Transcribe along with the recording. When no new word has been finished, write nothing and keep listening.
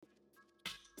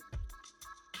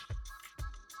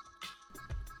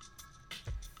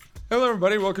Hello,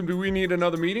 everybody. Welcome to We Need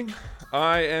Another Meeting.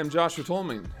 I am Joshua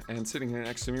Tolman, and sitting here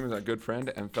next to me is our good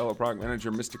friend and fellow product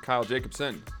manager, Mr. Kyle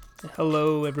Jacobson.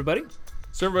 Hello, everybody.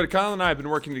 So, everybody, Kyle and I have been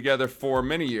working together for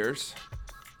many years.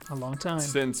 A long time.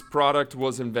 Since product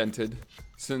was invented,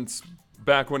 since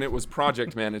back when it was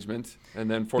project management,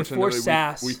 and then fortunately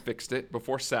we fixed it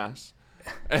before SaaS.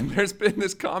 And there's been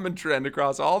this common trend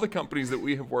across all the companies that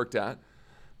we have worked at.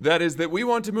 That is that we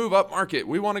want to move up market.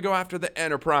 We want to go after the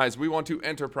enterprise. We want to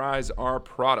enterprise our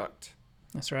product.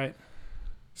 That's right.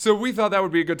 So we thought that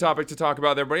would be a good topic to talk about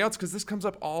with everybody else because this comes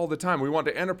up all the time. We want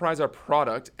to enterprise our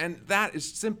product, and that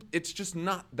is simple. It's just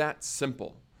not that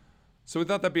simple. So we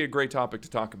thought that'd be a great topic to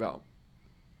talk about.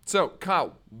 So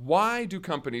Kyle, why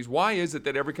is it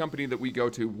that every company that we go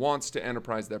to wants to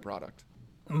enterprise their product?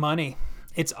 Money.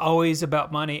 It's always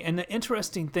about money. And the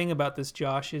interesting thing about this,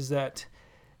 Josh, is that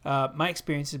my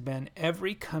experience has been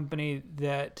every company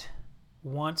that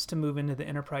wants to move into the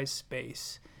enterprise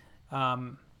space,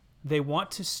 they want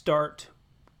to start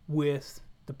with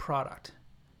the product.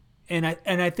 And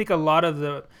I think a lot of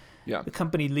the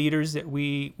company leaders that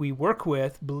we work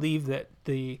with believe that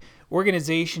the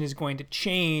organization is going to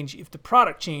change if the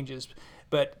product changes.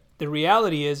 But the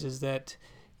reality is that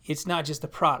it's not just the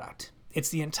product. It's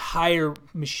the entire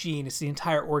machine. It's the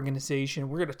entire organization.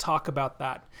 We're going to talk about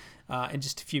that in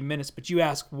just a few minutes. But you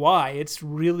ask why. It's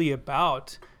really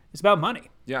about money.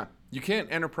 Yeah. You can't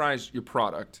enterprise your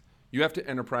product. You have to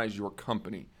enterprise your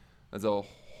company. That's a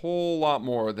whole lot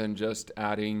more than just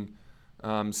adding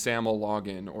SAML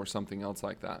login or something else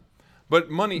like that. But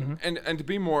money, and to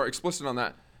be more explicit on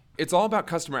that, it's all about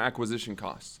customer acquisition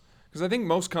costs. Because I think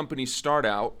most companies start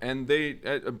out, and they,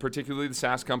 particularly the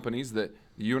SaaS companies that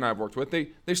you and I have worked with, they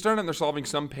start out and they're solving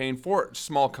some pain for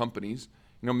small companies.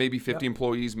 Maybe 50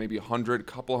 employees, maybe 100, a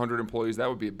couple hundred employees. That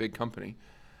would be a big company.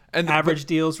 And average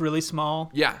deal's really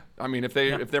small. Yeah, I mean, if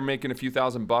they're making a few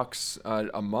 $1,000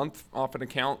 a month off an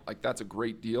account, like that's a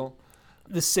great deal.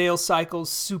 The sales cycle's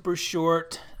super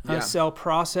short. Sell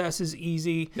process is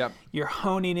easy. Yep. You're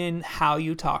honing in how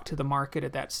you talk to the market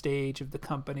at that stage of the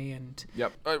company. And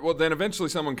yep. Well, then eventually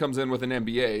someone comes in with an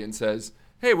MBA and says,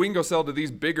 hey, we can go sell to these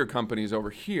bigger companies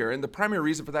over here. And the primary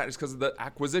reason for that is because of the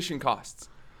acquisition costs.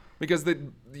 Because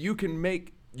you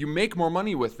make more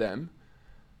money with them.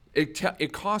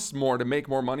 It costs more to make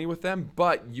more money with them,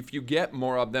 but if you get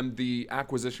more of them, the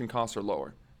acquisition costs are lower.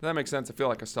 Does that make sense? I feel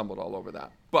like I stumbled all over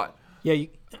that. But yeah,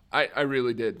 I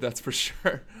really did. That's for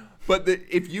sure. But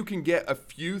if you can get a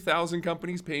few thousand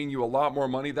companies paying you a lot more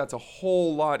money, that's a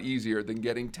whole lot easier than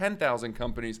getting 10,000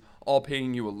 companies all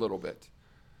paying you a little bit.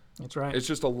 That's right. It's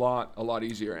just a lot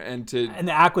easier. And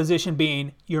the acquisition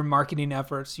being your marketing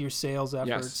efforts, your sales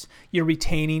efforts, your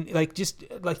retaining,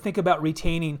 think about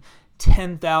retaining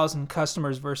 10,000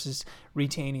 customers versus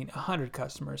retaining 100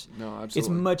 customers. No, absolutely. It's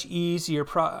much easier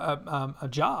a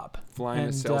job. Flying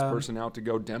a salesperson out to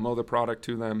go demo the product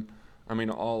to them. I mean,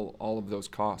 all of those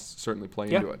costs certainly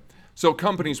play into it. So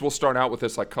companies will start out with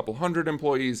this like couple hundred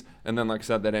employees, and then like I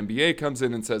said, that MBA comes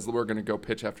in and says, we're going to go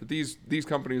pitch after these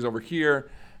companies over here,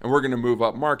 and we're going to move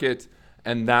up market.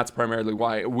 And that's primarily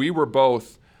why we were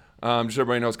both, just so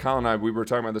everybody knows, Kyle and I, we were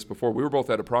talking about this before, we were both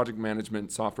at a project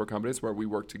management software company. It's where we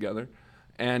worked together.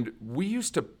 And we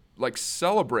used to like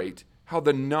celebrate how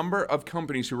the number of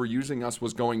companies who were using us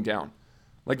was going down.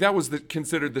 Like that was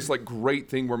considered this like great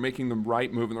thing. We're making the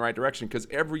right move in the right direction because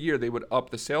every year they would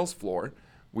up the sales floor.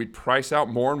 We'd price out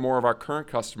more and more of our current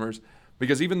customers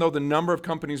because even though the number of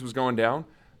companies was going down,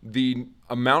 the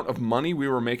amount of money we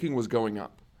were making was going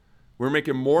up. We were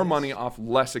making more money off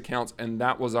less accounts, and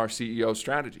that was our CEO's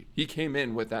strategy. He came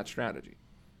in with that strategy.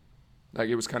 Like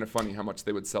it was kind of funny how much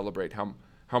they would celebrate how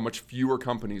much fewer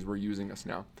companies were using us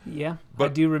now. Yeah, I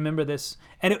do remember this.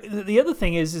 And the other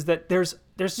thing is that there's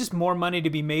just more money to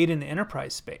be made in the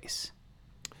enterprise space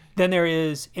than there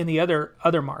is in the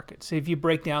other markets. If you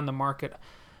break down the market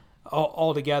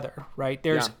altogether, right?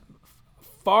 There's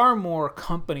far more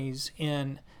companies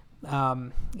in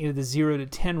the 0 to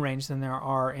 10 range than there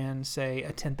are in, say,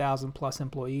 a 10,000 plus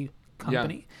employee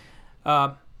company.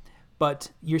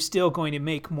 But you're still going to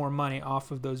make more money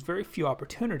off of those very few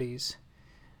opportunities.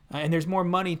 And there's more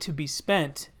money to be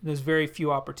spent in those very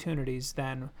few opportunities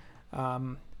than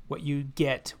what you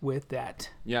get with that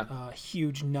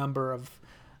huge number of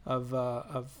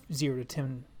 0 to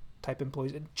 10 type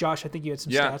employees. Josh, I think you had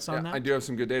some stats on that. I do have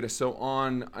some good data. So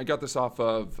I got this off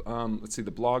of,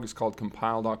 the blog is called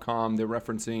compile.com. They're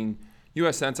referencing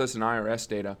U.S. Census and IRS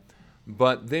data.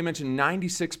 But they mentioned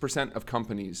 96% of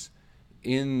companies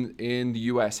in the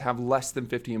U.S. have less than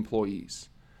 50 employees.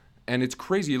 And it's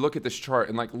crazy. You look at this chart,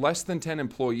 and like less than 10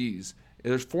 employees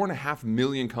there's 4.5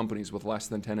 million companies with less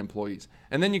than 10 employees.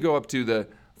 And then you go up to the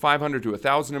 500 to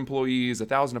 1,000 employees,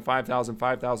 1,000 to 5,000,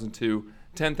 5,000 to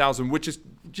 10,000, which is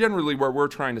generally where we're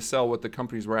trying to sell with the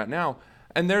companies we're at now.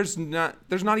 And there's not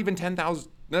even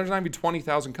 10,000, there's not even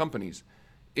 20,000 companies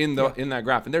in that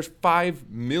graph. And there's 5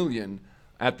 million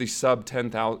at the sub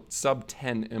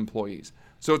 10 employees.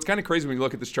 So it's kind of crazy when you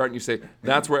look at this chart and you say,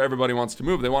 that's where everybody wants to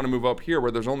move. They want to move up here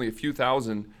where there's only a few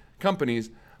thousand companies,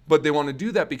 but they want to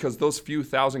do that because those few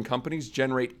thousand companies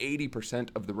generate 80%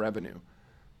 of the revenue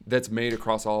that's made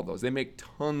across all of those. They make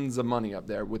tons of money up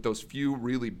there with those few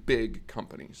really big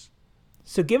companies.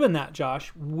 So given that,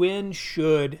 Josh, when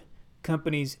should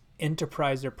companies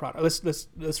enterprise their product?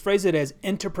 Let's phrase it as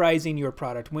enterprising your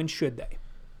product. When should they?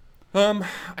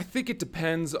 I think it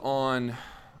depends on a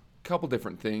couple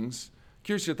different things.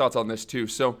 Curious your thoughts on this too.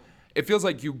 So it feels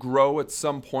like you grow at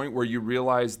some point where you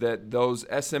realize that those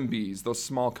SMBs, those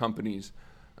small companies,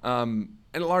 and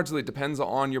largely it depends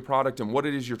on your product and what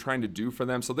it is you're trying to do for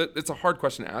them. So it's a hard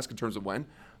question to ask in terms of when,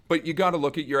 but you got to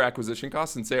look at your acquisition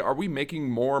costs and say, are we making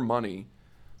more money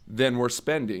than we're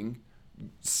spending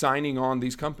signing on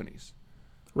these companies?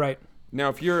 Right. Now,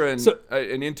 if you're an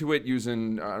Intuit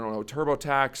using, I don't know,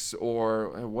 TurboTax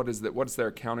or what's their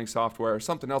accounting software or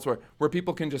something else where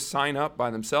people can just sign up by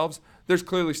themselves, there's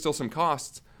clearly still some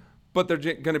costs, but they're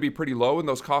going to be pretty low, and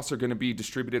those costs are going to be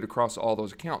distributed across all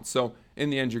those accounts. So in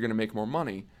the end, you're going to make more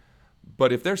money.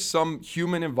 But if there's some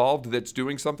human involved that's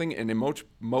doing something, and in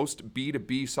most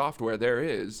B2B software there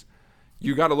is,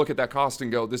 you got to look at that cost and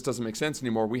go, this doesn't make sense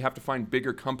anymore. We have to find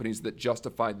bigger companies that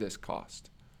justify this cost.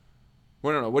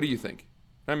 Well, I don't know. What do you think?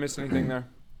 Did I miss anything there?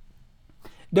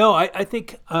 No, I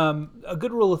think a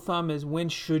good rule of thumb is when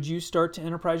should you start to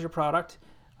enterprise your product?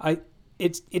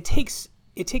 It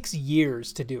takes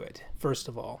years to do it. First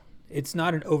of all, it's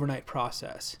not an overnight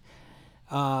process,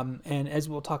 and as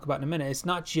we'll talk about in a minute, it's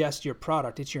not just your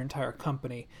product; it's your entire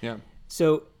company. Yeah.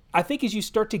 So I think as you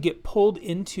start to get pulled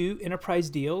into enterprise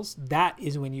deals, that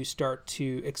is when you start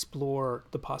to explore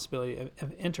the possibility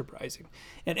of enterprising.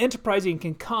 And enterprising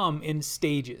can come in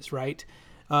stages, right?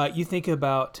 You think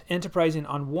about enterprising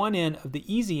on one end of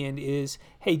the easy end is,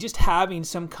 hey, just having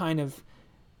some kind of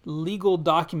legal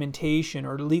documentation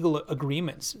or legal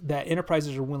agreements that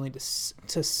enterprises are willing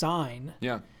to sign.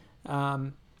 Yeah.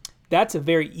 That's a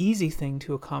very easy thing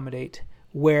to accommodate.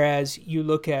 Whereas you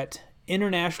look at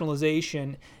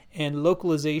internationalization and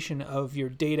localization of your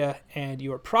data and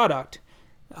your product,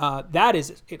 that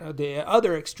is the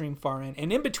other extreme far end.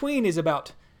 And in between is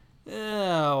about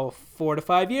 4 to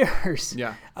 5 years.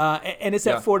 Yeah. And it's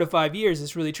that 4 to 5 years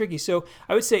is really tricky. So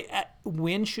I would say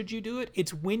when should you do it?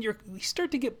 It's when you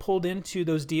start to get pulled into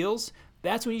those deals.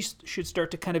 That's when you should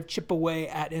start to kind of chip away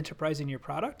at enterprising your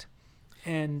product.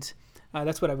 And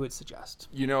that's what I would suggest.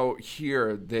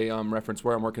 Here they reference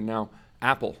where I'm working now,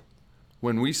 Apple.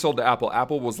 When we sold to Apple,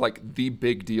 Apple was like the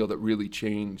big deal that really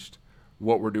changed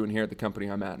what we're doing here at the company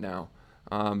I'm at now.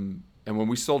 And when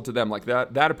we sold to them, like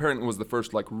that apparently was the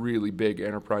first like really big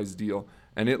enterprise deal.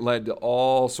 And it led to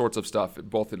all sorts of stuff,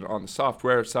 both on the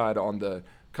software side, on the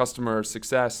customer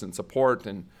success and support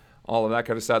and all of that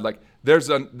kind of side. Like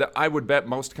I would bet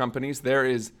most companies, there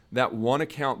is that one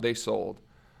account they sold,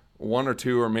 one or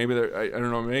two, or maybe I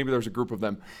don't know, maybe there's a group of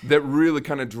them that really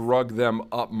kind of drug them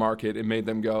up market and made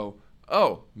them go,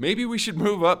 oh, maybe we should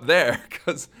move up there,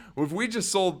 because if we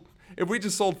just sold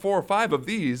 4 or 5 of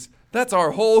these, that's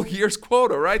our whole year's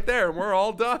quota right there, and we're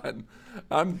all done.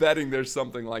 I'm betting there's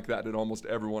something like that in almost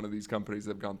every one of these companies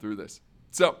that have gone through this.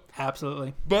 So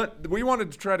absolutely. But we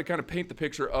wanted to try to kind of paint the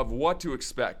picture of what to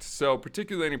expect. So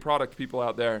particularly any product people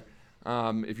out there,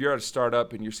 if you're at a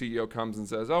startup and your CEO comes and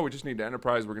says, oh, we just need to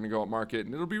enterprise, we're going to go up market,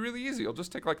 and it'll be really easy. It'll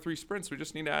just take like 3 sprints. We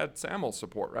just need to add SAML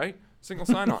support, right? Single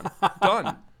sign-on.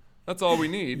 Done. That's all we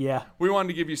need. Yeah. We wanted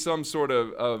to give you some sort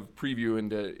of preview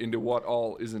into what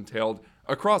all is entailed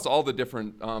across all the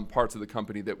different parts of the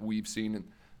company that we've seen. And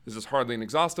this is hardly an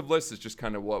exhaustive list. It's just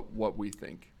kind of what we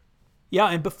think. Yeah,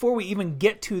 and before we even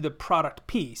get to the product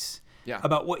piece,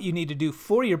 about what you need to do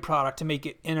for your product to make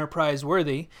it enterprise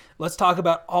worthy, let's talk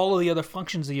about all of the other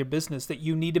functions of your business that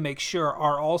you need to make sure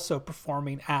are also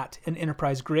performing at an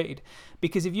enterprise grade.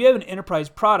 Because if you have an enterprise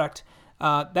product,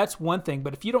 that's one thing.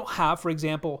 But if you don't have, for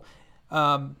example,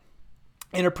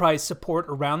 enterprise support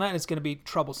around that, it's going to be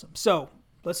troublesome. So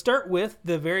let's start with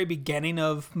the very beginning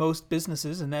of most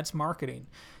businesses, and that's marketing.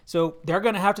 So they're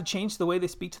going to have to change the way they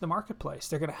speak to the marketplace.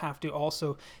 They're going to have to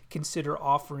also consider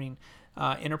offering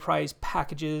enterprise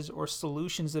packages or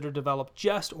solutions that are developed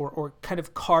just or kind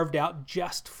of carved out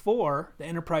just for the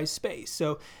enterprise space.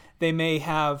 So they may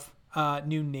have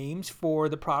new names for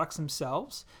the products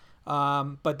themselves.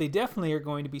 but they definitely are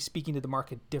going to be speaking to the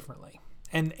market differently.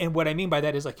 And what I mean by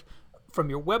that is like from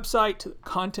your website to the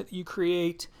content that you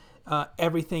create,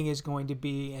 everything is going to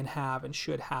be and have and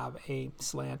should have a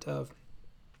slant of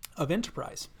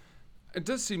enterprise. It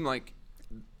does seem like,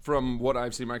 from what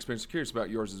I've seen, my experience, curious about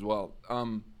yours as well.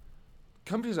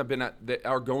 Companies I've been at that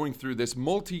are going through this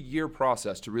multi-year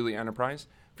process to really enterprise,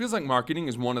 feels like marketing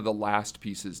is one of the last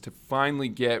pieces to finally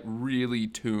get really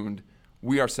tuned.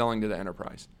 We are selling to the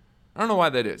enterprise. I don't know why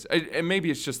that is. And maybe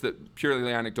it's just that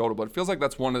purely anecdotal, but it feels like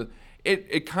that's one of the,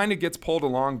 it kind of gets pulled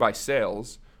along by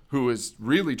sales, who is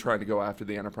really trying to go after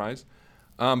the enterprise.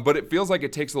 But it feels like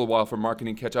it takes a little while for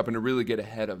marketing to catch up and to really get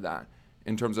ahead of that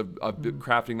in terms of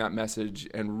crafting that message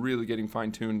and really getting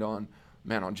fine-tuned on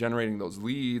generating those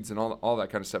leads and all that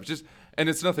kind of stuff. And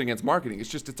it's nothing against marketing.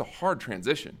 It's a hard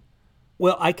transition.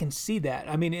 Well, I can see that.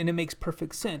 I mean, and it makes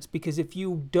perfect sense because if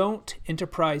you don't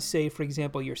enterprise, say, for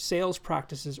example, your sales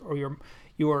practices or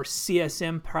your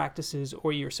CSM practices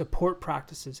or your support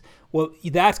practices, well,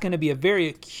 that's going to be a very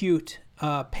acute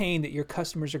pain that your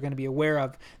customers are going to be aware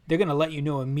of. They're going to let you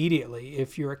know immediately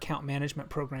if your account management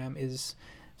program is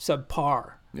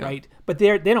subpar, right? But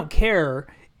they don't care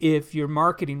if your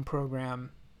marketing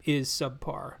program is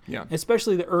subpar. Yeah.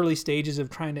 Especially the early stages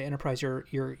of trying to enterprise your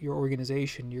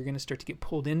organization, you're going to start to get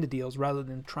pulled into deals rather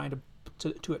than trying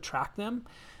to attract them.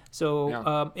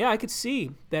 So I could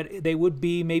see that they would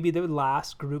be maybe the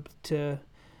last group to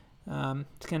kind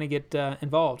of get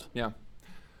involved. Yeah.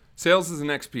 Sales is the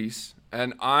next piece,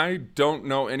 and I don't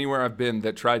know anywhere I've been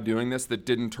that tried doing this that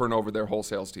didn't turn over their whole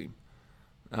sales team.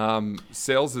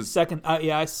 Sales is second.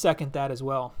 I second that as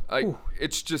well.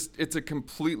 It's a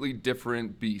completely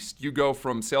different beast. You go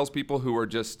from salespeople who are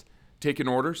just taking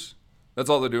orders. That's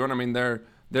all they're doing. I mean, they're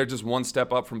just one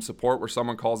step up from support where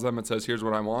someone calls them and says, "Here's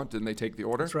what I want," and they take the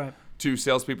order. That's right. To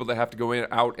salespeople that have to go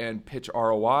out and pitch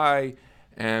ROI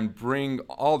and bring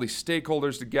all these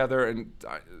stakeholders together. And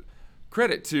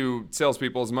credit to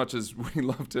salespeople, as much as we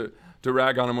love to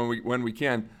rag on them when we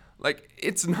can. Like,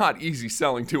 it's not easy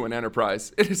selling to an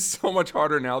enterprise. It is so much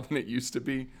harder now than it used to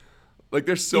be. Like,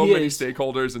 there's so many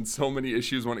stakeholders and so many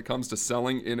issues when it comes to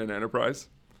selling in an enterprise.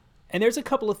 And there's a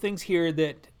couple of things here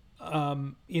that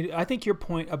I think your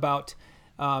point about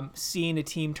seeing a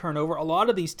team turnover, a lot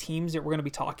of these teams that we're going to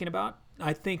be talking about,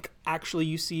 I think actually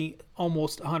you see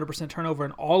almost 100% turnover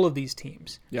in all of these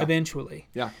teams eventually.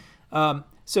 Yeah.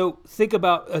 So think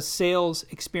about a sales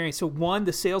experience. So one,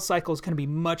 the sales cycle is going to be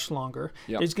much longer.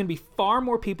 Yep. There's going to be far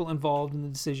more people involved in the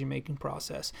decision-making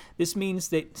process. This means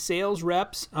that sales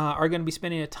reps are going to be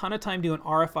spending a ton of time doing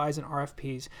RFIs and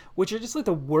RFPs, which are just like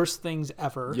the worst things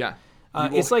ever. Yeah. You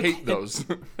will it's like hate those.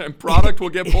 And product will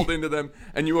get pulled into them,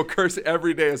 and you will curse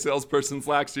every day a salesperson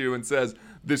slacks you and says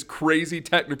this crazy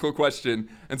technical question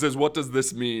and says, "What does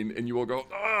this mean?" And you will go,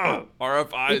 "Ugh,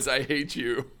 RFIs, I hate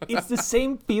you." It's the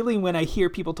same feeling when I hear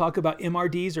people talk about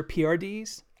MRDs or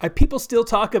PRDs. People still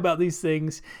talk about these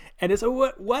things, and it's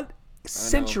what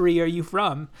century are you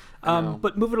from?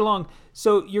 But moving along,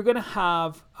 so you're going to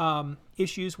have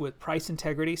issues with price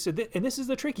integrity. So and this is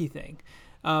the tricky thing,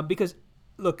 because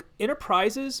look,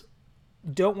 enterprises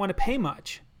don't want to pay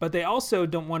much, but they also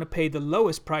don't want to pay the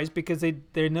lowest price because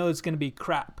they know it's going to be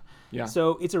crap. Yeah.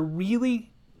 So it's a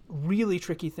really, really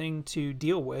tricky thing to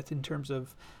deal with in terms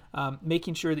of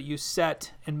making sure that you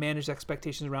set and manage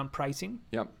expectations around pricing.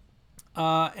 Yep.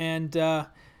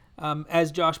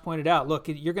 As Josh pointed out, look,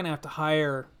 you're going to have to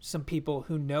hire some people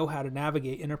who know how to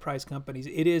navigate enterprise companies.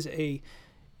 It's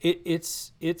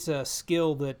a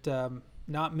skill that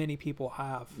not many people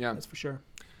have. Yeah. That's for sure.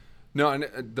 No,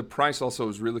 and the price also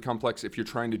is really complex if you're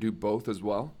trying to do both as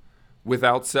well,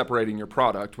 without separating your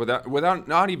product, without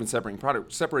not even separating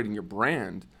product, separating your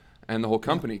brand and the whole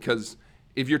company. Because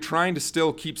if you're trying to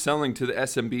still keep selling to the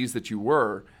SMBs that you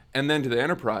were, and then to the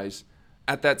enterprise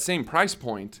at that same price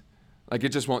point, like, it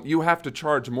just won't. You have to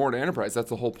charge more to enterprise. That's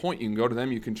the whole point. You can go to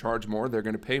them, you can charge more, they're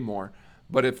going to pay more.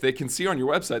 But if they can see on your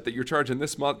website that you're charging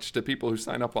this much to people who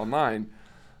sign up online,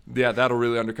 yeah, that'll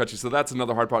really undercut you. So that's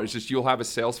another hard part. It's just you'll have a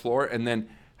sales floor, and then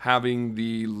having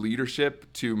the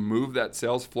leadership to move that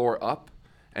sales floor up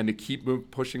and to keep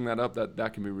pushing that up,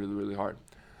 that can be really, really hard.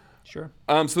 Sure.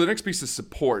 So the next piece is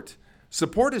support.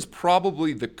 Support is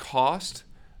probably the cost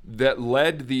that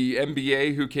led the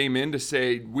MBA who came in to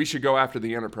say we should go after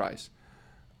the enterprise.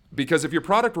 Because if your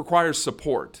product requires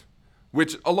support,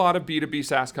 which a lot of B2B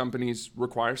SaaS companies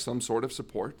require some sort of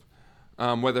support,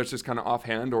 whether it's just kind of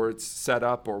offhand or it's set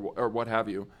up or what have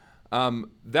you.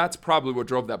 That's probably what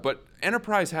drove that. But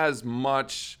enterprise has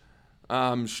much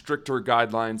stricter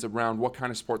guidelines around what kind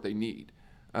of support they need.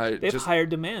 They have higher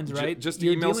demands, right? Just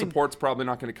email support's probably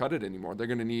not going to cut it anymore. They're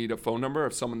going to need a phone number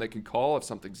of someone they can call if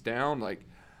something's down, like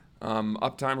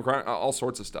uptime requirement, all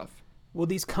sorts of stuff. Well,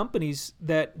 these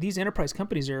enterprise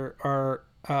companies are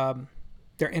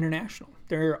they're international.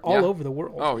 They're all over the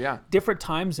world. Oh, yeah. Different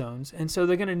time zones. And so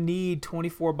they're going to need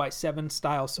 24/7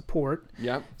 style support.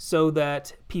 Yeah. So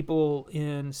that people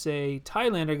in, say,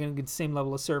 Thailand are going to get the same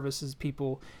level of service as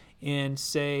people in,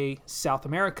 say, South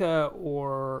America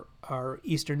or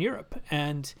Eastern Europe.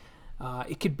 And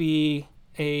it could be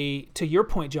to your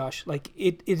point, Josh, like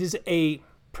it is a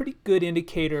pretty good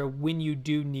indicator when you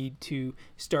do need to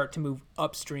start to move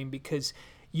upstream, because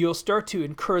you'll start to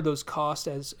incur those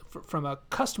costs from a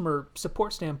customer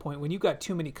support standpoint. When you've got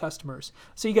too many customers,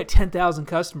 so you got 10,000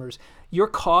 customers, your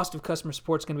cost of customer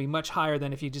support is going to be much higher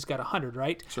than if you just got 100,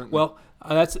 right? Certainly. Well,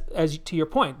 that's, to your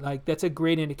point, like that's a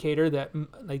great indicator that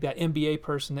like that MBA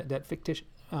person, that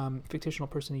fictional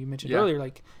person that you mentioned earlier,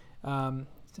 like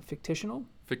is it fictional?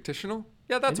 Fictional?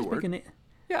 Yeah, that's a word.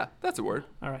 Yeah, that's a word.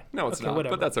 All right. No, it's okay, not,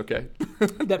 whatever. but that's okay.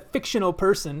 That fictional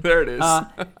person. There it is.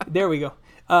 There we go.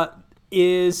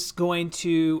 Is going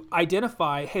to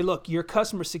identify, hey, look, your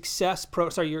customer success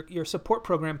your support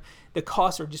program, the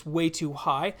costs are just way too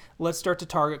high. Let's start to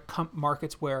target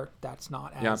markets where that's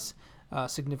not as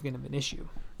significant of an issue.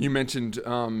 You mentioned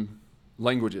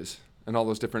languages and all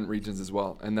those different regions as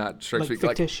well, and that strikes me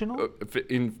fictional?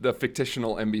 in the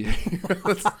fictional MBA.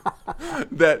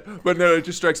 But no, it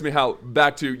just strikes me how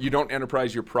back to you don't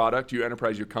enterprise your product, you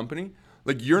enterprise your company.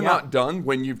 Like you're not done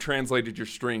when you've translated your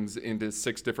strings into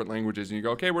 6 different languages and you go,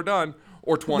 okay, we're done,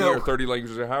 or 20 or 30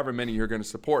 languages or however many you're going to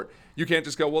support. You can't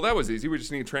just go, well, that was easy. We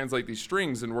just need to translate these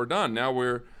strings and we're done. Now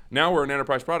we're an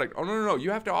enterprise product. Oh, no.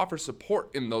 You have to offer support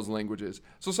in those languages.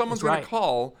 So someone's going to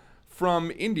call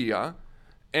from India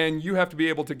and you have to be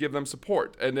able to give them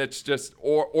support. And it's just,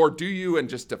 or do you, and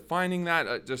just defining that,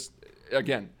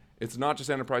 again, it's not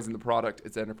just enterprising the product,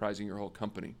 it's enterprising your whole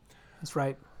company. That's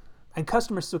right. And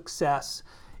customer success,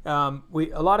 a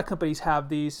lot of companies have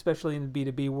these, especially in the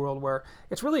B2B world, where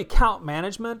it's really account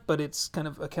management, but it's kind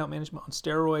of account management on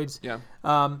steroids. Yeah.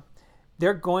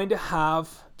 They're going to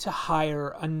have to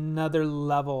hire another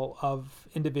level of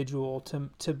individual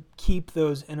to keep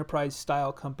those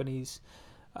enterprise-style companies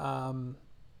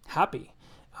happy.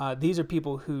 These are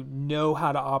people who know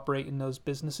how to operate in those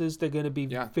businesses. They're going to be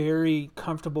very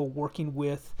comfortable working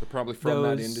with. They're probably from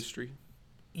that industry.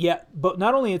 Yeah, but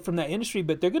not only from that industry,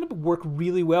 but they're going to work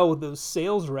really well with those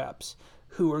sales reps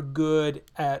who are good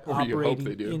at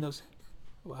operating in those.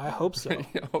 Well, I hope so.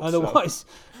 Otherwise,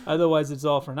 it's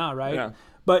all for naught, right? Yeah.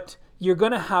 But you're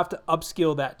going to have to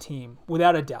upskill that team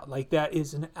without a doubt. Like that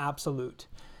is an absolute.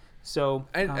 So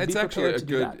and it's actually a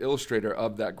good illustrator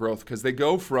of that growth, because they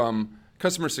go from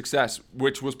customer success,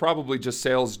 which was probably just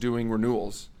sales doing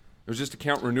renewals. It was just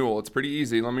account renewal. It's pretty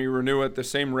easy. Let me renew at the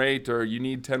same rate, or you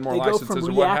need 10 more licenses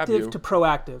or what have you. They go from reactive to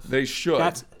proactive. They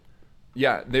should.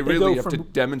 They really have to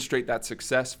demonstrate that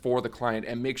success for the client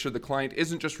and make sure the client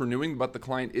isn't just renewing, but the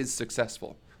client is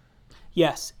successful.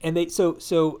 Yes, and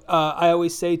I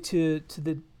always say to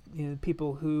the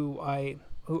people who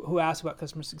ask about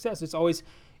customer success, it's always,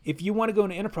 if you want to go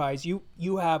into enterprise,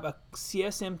 you have a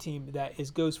CSM team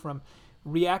that goes from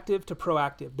reactive to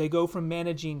proactive. They go from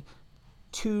managing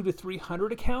 200 to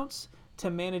 300 accounts to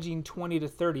managing 20 to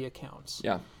 30 accounts.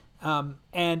 Yeah.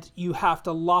 And you have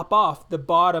to lop off the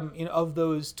bottom of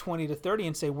those 20 to 30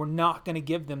 and say, we're not going to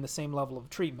give them the same level of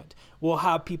treatment. We'll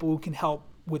have people who can help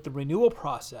with the renewal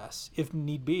process if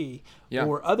need be,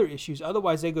 or other issues.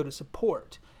 Otherwise, they go to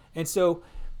support. And so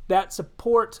that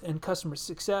support and customer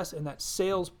success and that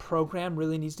sales program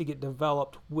really needs to get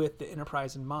developed with the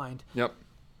enterprise in mind. Yep.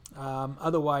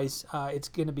 Otherwise, it's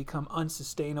going to become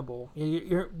unsustainable.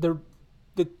 The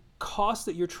cost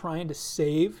that you're trying to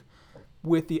save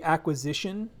with the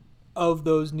acquisition of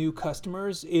those new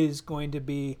customers is going to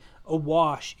be a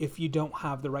wash if you don't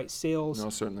have the right sales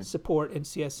support and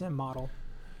CSM model.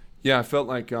 Yeah, I felt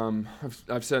like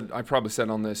I probably said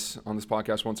on this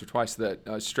podcast once or twice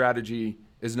that strategy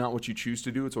is not what you choose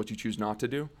to do; it's what you choose not to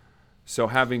do. So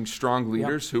having strong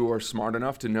leaders who are smart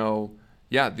enough to know,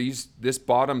 this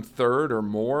bottom third or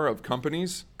more of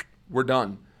companies, we're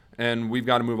done, and we've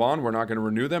got to move on. We're not going to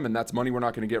renew them, and that's money we're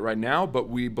not going to get right now. But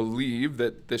we believe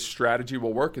that this strategy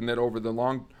will work, and that over the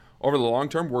long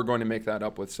term, we're going to make that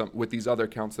up with these other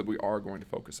accounts that we are going to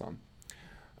focus on.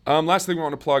 Last thing we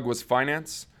want to plug was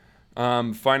finance.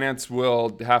 Finance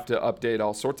will have to update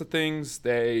all sorts of things.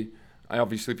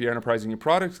 Obviously, if you're enterprising your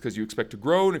products, because you expect to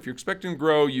grow, and if you're expecting to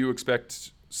grow, you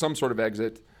expect some sort of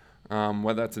exit,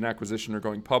 whether that's an acquisition or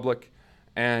going public.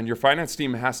 And your finance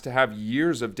team has to have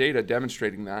years of data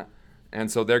demonstrating that. And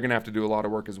so they're going to have to do a lot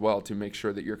of work as well to make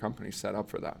sure that your company's set up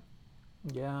for that.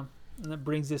 Yeah, and that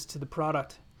brings us to the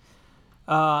product.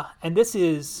 And this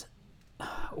is,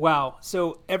 wow.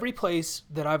 So every place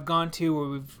that I've gone to where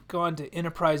we've gone to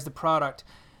enterprise the product,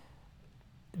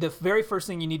 the very first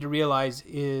thing you need to realize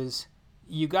is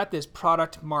you got this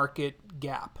product market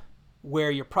gap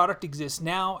where your product exists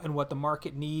now and what the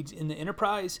market needs in the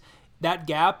enterprise. That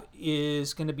gap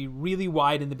is going to be really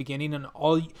wide in the beginning, and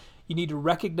all you need to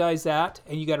recognize that,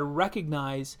 and you got to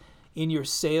recognize in your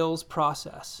sales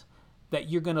process that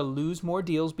you're going to lose more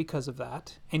deals because of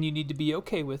that, and you need to be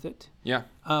okay with it. Yeah.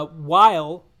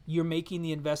 While you're making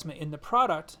the investment in the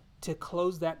product to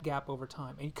close that gap over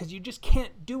time, and because you just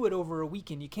can't do it over a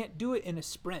weekend, you can't do it in a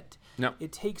sprint. No.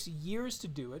 It takes years to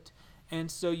do it,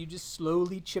 and so you just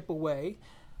slowly chip away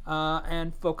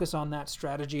and focus on that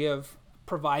strategy of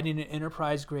providing an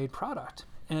enterprise-grade product.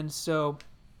 And so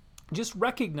just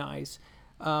recognize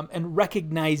and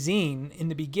recognizing in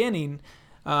the beginning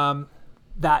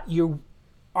that you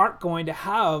aren't going to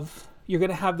have, you're going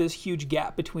to have this huge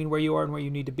gap between where you are and where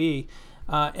you need to be,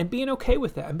 and being okay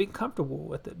with that and being comfortable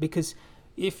with it. Because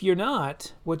if you're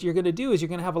not, what you're going to do is you're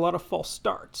going to have a lot of false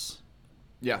starts.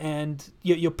 Yeah. And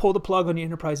you'll pull the plug on your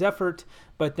enterprise effort,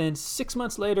 but then 6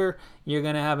 months later, you're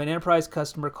going to have an enterprise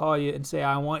customer call you and say,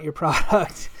 I want your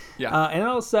product. Yeah. And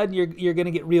all of a sudden, you're going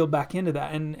to get reeled back into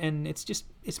that. And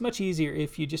it's much easier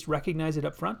if you just recognize it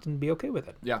up front and be okay with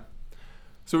it. Yeah.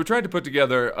 So we tried to put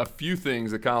together a few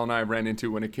things that Kyle and I ran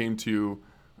into when it came to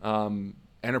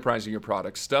enterprising your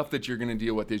product. Stuff that you're going to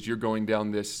deal with as you're going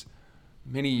down this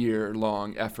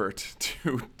many-year-long effort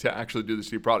to actually do this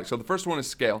to your product. So the first one is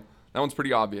scale. That one's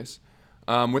pretty obvious.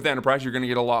 With enterprise, you're going to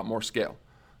get a lot more scale.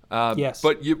 Yes.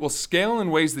 But you will scale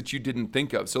in ways that you didn't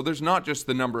think of. So there's not just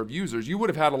the number of users. You would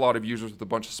have had a lot of users with a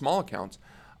bunch of small accounts.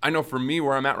 I know for me,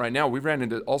 where I'm at right now, we've ran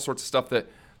into all sorts of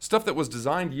stuff that was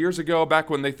designed years ago, back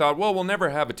when they thought, well, we'll never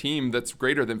have a team that's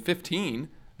greater than 15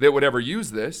 that would ever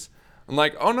use this. I'm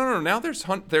like, oh, no. Now there's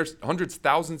hundreds,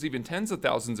 thousands, even tens of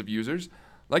thousands of users.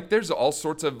 Like there's all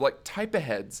sorts of like type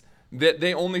aheads that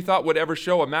they only thought would ever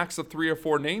show a max of 3 or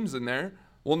 4 names in there.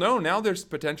 Well, no, now there's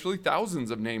potentially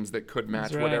thousands of names that could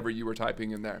match whatever you were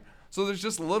typing in there. So there's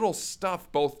just little stuff,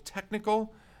 both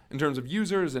technical in terms of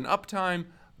users and uptime,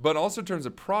 but also in terms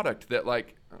of product that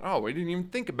like, oh, we didn't even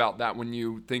think about that when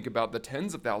you think about the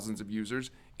tens of thousands of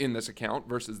users in this account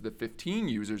versus the 15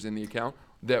 users in the account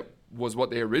that was what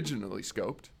they originally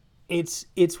scoped.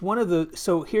 It's one of the,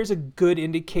 so here's a good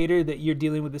indicator that you're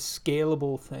dealing with a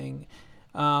scalable thing.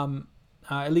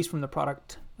 At least from the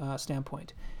product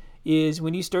standpoint, is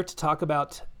when you start to talk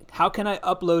about how can I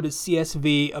upload a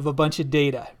CSV of a bunch of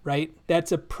data, right?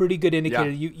 That's a pretty good indicator.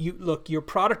 Yeah. You look, your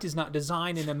product is not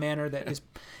designed in a manner that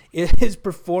is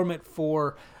performant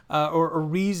for or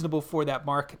reasonable for that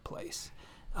marketplace.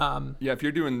 If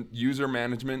you're doing user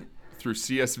management through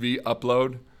CSV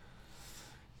upload,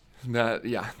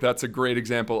 that's a great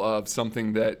example of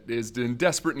something that is in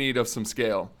desperate need of some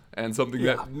scale. And something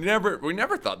that we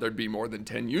never thought there'd be more than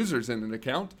 10 users in an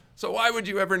account. So why would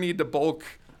you ever need to bulk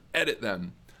edit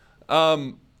them?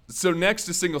 So next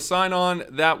is single sign-on.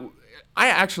 That I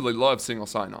actually love single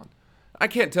sign-on. I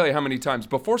can't tell you how many times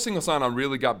before single sign-on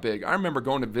really got big, I remember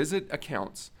going to visit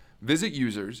accounts, visit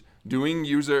users, doing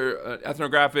user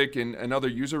ethnographic and other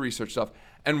user research stuff,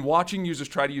 and watching users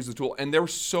try to use the tool. And there were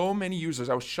so many users.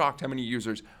 I was shocked how many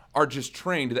users are just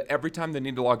trained that every time they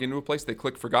need to log into a place, they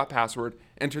click forgot password,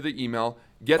 enter the email,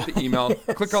 get the email,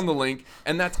 click on the link,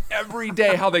 and that's every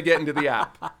day how they get into the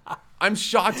app. I'm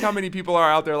shocked how many people are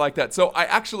out there like that. So I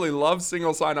actually love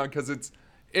single sign-on because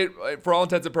it, for all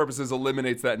intents and purposes,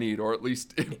 eliminates that need, or at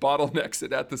least it bottlenecks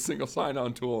it at the single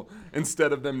sign-on tool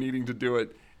instead of them needing to do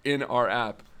it in our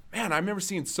app. Man, I remember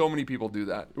seeing so many people do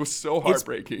that. It was so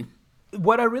heartbreaking.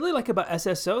 What I really like about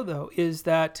SSO, though, is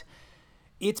that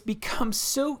it's become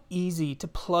so easy to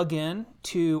plug in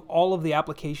to all of the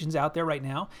applications out there right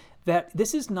now that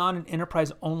this is not an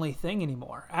enterprise-only thing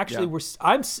anymore. Actually,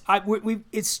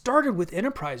 it started with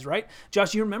enterprise, right?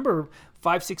 Josh, you remember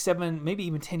 5, 6, 7, maybe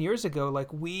even 10 years ago,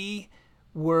 like we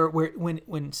were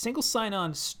when single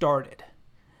sign-on started.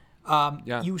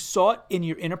 You saw it in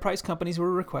your enterprise companies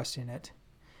were requesting it.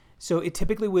 So it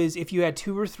typically was if you had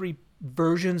 2 or 3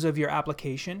 versions of your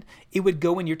application, it would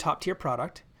go in your top tier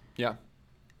product. Yeah.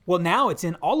 Well, now it's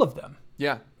in all of them.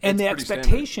 Yeah. And the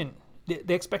expectation,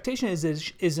 the expectation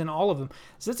is in all of them.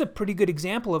 So that's a pretty good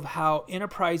example of how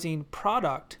enterprising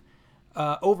product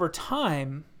over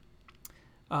time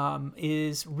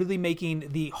is really making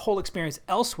the whole experience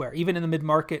elsewhere, even in the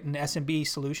mid-market and SMB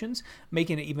solutions,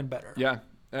 making it even better. Yeah.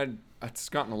 And it's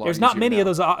gotten a lot There's not easier many now.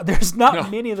 of those. There's not No.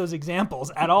 many of those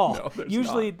examples at all. No, there's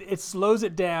Usually, not. it slows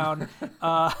it down,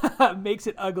 makes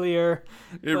it uglier.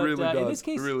 It really does. In this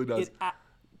case, It really does.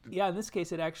 In this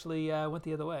case, it actually went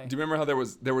the other way. Do you remember how there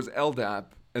was LDAP,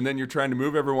 and then you're trying to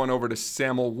move everyone over to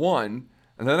SAML 1,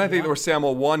 and then I think there was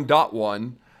SAML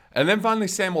 1.1, and then finally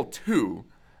SAML 2.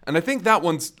 And I think that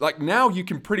one's, like, now you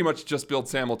can pretty much just build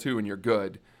SAML 2 and you're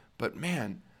good. But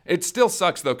man, it still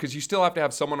sucks though, because you still have to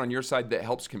have someone on your side that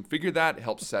helps configure that,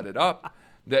 helps set it up,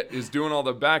 that is doing all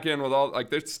the back end with all, like,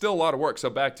 there's still a lot of work. So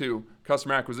back to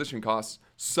customer acquisition costs,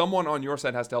 someone on your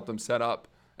side has to help them set up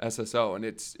SSO, and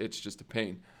it's just a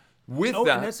pain. With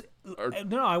that,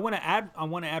 I want to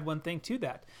add one thing to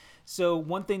that. So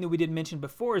one thing that we didn't mention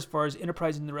before, as far as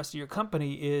enterprise and the rest of your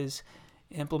company, is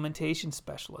implementation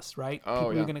specialists, right? Oh,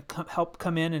 People yeah. are going to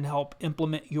come in and help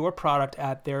implement your product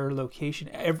at their location.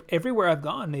 Everywhere I've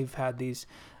gone, they've had these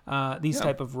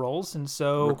type of roles, and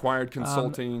so required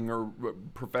consulting or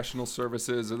professional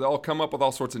services, they'll come up with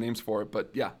all sorts of names for it.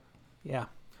 But yeah.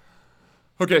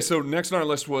 Okay, so next on our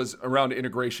list was around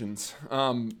integrations,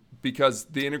 because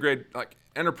the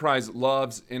enterprise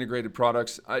loves integrated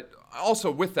products. I also,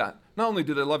 with that, not only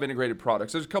do they love integrated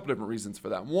products, there's a couple different reasons for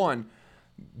that. One,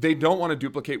 they don't want to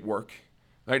duplicate work,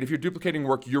 right? If you're duplicating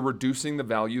work, you're reducing the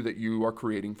value that you are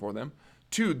creating for them.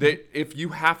 Two,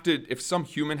 if some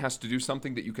human has to do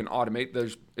something that you can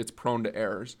automate, it's prone to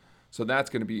errors. So that's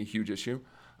going to be a huge issue.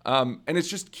 And it's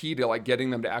just key to, like, getting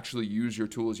them to actually use your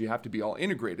tools. You have to be all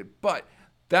integrated. But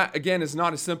that, again, is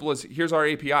not as simple as here's our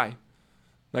API.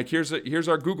 Like, here's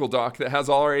our Google Doc that has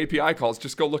all our API calls.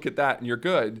 Just go look at that and you're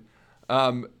good.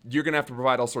 You're going to have to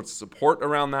provide all sorts of support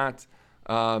around that.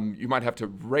 You might have to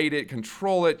rate it,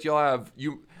 control it.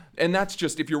 And that's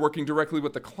just if you're working directly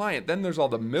with the client. Then there's all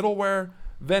the middleware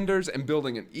vendors and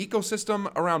building an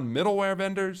ecosystem around middleware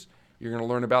vendors. You're going to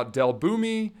learn about Dell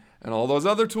Boomi and all those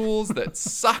other tools that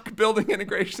suck building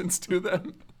integrations to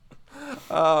them.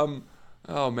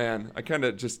 Oh man, I kind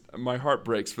of my heart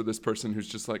breaks for this person who's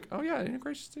just like, oh yeah,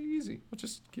 integration's easy. We'll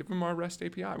just give them our REST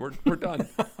API. We're done.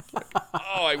 Like,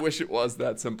 oh, I wish it was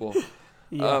that simple.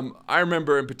 Yeah. I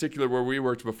remember in particular where we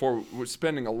worked before, we were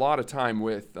spending a lot of time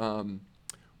with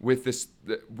this.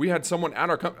 We had someone at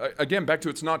our company, again, back to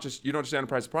it's not just, you don't just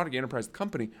enterprise the product, you enterprise the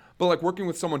company, but like working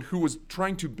with someone who was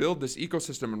trying to build this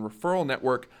ecosystem and referral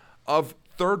network of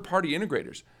third-party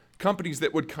integrators, companies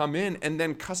that would come in and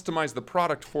then customize the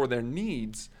product for their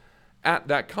needs at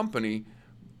that company,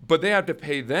 but they have to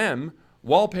pay them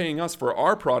while paying us for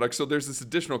our product. So there's this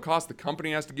additional cost the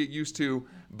company has to get used to,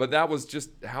 but that was just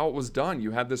how it was done.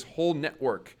 You had this whole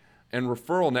network and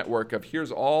referral network of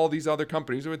here's all these other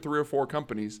companies, we had 3 or 4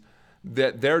 companies,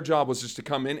 that their job was just to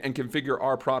come in and configure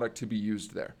our product to be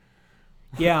used there.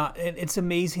 Yeah, and it's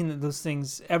amazing that those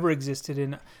things ever existed.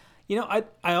 And, I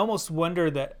almost wonder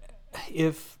that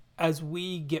if, as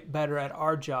we get better at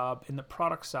our job in the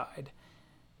product side,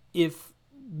 if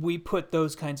we put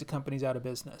those kinds of companies out of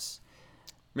business.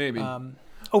 Maybe.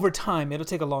 Over time, it'll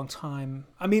take a long time.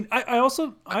 I mean,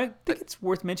 I think it's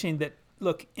worth mentioning that,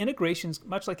 look, integrations,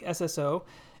 much like SSO,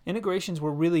 integrations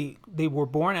they were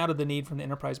born out of the need from the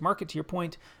enterprise market, to your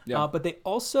point. Yeah. But they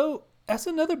also, that's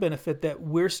another benefit that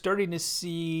we're starting to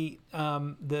see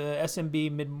the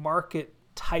SMB mid-market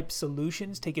type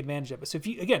solutions take advantage of it. So if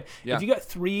you got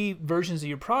 3 versions of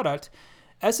your product,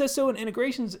 SSO and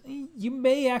integrations, you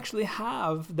may actually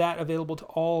have that available to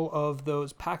all of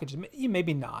those packages. You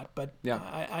maybe not, but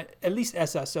yeah. At least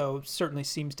SSO certainly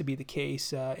seems to be the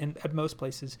case at most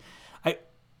places.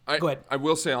 Go ahead. I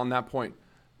will say on that point,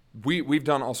 we've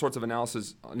done all sorts of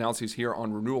analyses here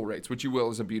on renewal rates, which you will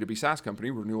as a B2B SaaS company.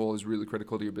 Renewal is really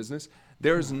critical to your business.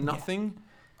 There is nothing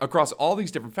across all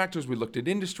these different factors. We looked at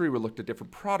industry, we looked at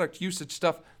different product usage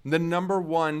stuff. The number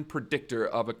one predictor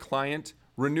of a client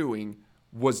renewing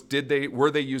was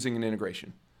were they using an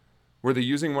integration? Were they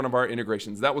using one of our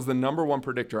integrations? That was the number one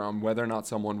predictor on whether or not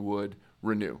someone would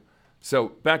renew. So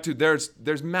back to there's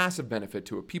massive benefit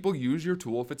to it. People use your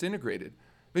tool if it's integrated.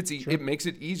 It makes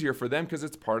it easier for them because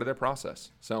it's part of their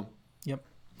process. So. Yep.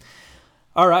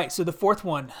 All right. So the fourth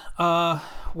one,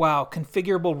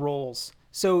 configurable roles.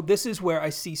 So this is where I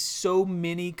see so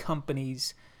many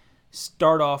companies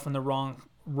start off in the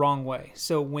wrong way.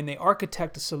 So when they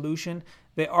architect a solution,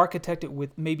 they architect it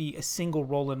with maybe a single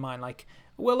role in mind. Like,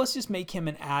 well, let's just make him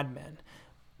an admin.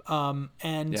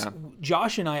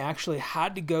 Josh and I actually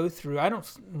had to go through, I don't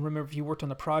remember if you worked on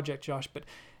the project, Josh, but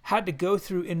had to go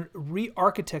through and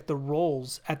re-architect the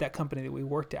roles at that company that we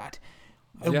worked at.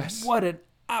 And yes. What an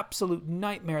absolute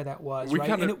nightmare that was.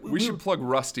 We should plug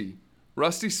Rusty.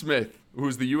 Rusty Smith,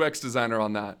 who's the UX designer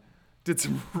on that, did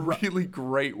some really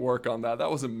great work on that.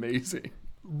 That was amazing.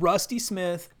 Rusty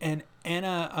Smith and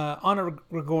Anna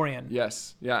Gregorian.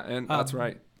 Yes. Yeah. And that's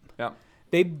right. Yeah.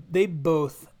 They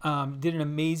both did an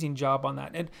amazing job on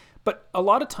that. But a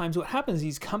lot of times what happens,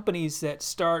 these companies that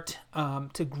start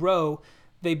to grow,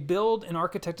 they build and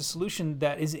architect a solution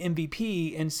that is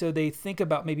MVP, and so they think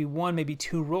about maybe one, maybe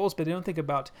two roles, but they don't think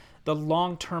about the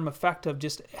long-term effect of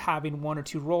just having one or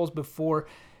two roles before,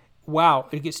 wow,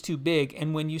 it gets too big.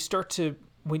 And when you start to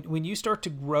when you start to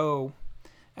grow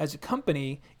as a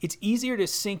company, it's easier to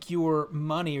sink your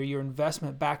money or your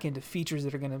investment back into features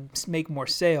that are going to make more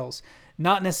sales,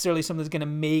 not necessarily something that's going to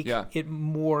make it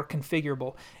more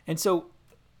configurable. And so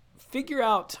figure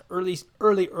out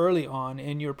early on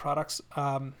in your product's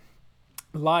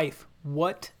life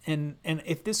what and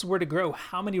if this were to grow,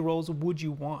 how many roles would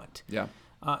you want? Yeah.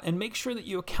 And make sure that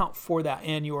you account for that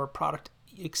in your product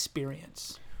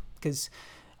experience, because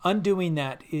undoing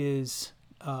that is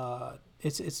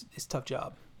it's a tough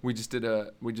job. We just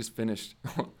finished,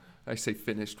 I say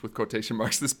finished with quotation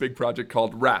marks, this big project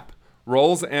called RAP,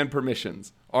 Roles and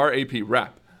Permissions, RAP,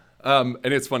 RAP. And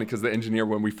it's funny because the engineer,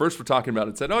 when we first were talking about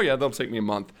it, said, oh yeah, that'll take me a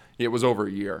month. It was over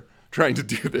a year trying to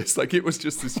do this. Like, it was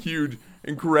just this huge,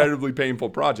 incredibly painful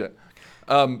project.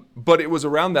 But it was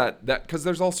around that because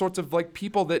there's all sorts of like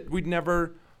people that we'd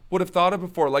never would have thought of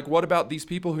before. Like, what about these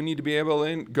people who need to be able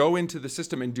to go into the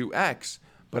system and do X,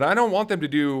 but I don't want them to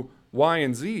do Y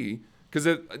and Z, because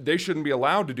they shouldn't be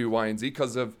allowed to do Y and Z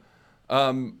because of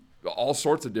all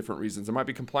sorts of different reasons. There might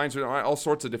be compliance, all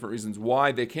sorts of different reasons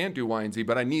why they can't do Y and Z,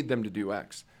 but I need them to do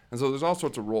X. And so there's all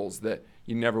sorts of roles that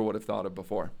you never would have thought of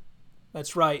before.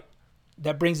 That's right.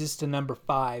 That brings us to number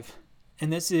 5.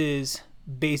 And this is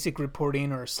basic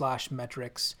reporting or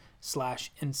 /metrics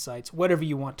 /insights, whatever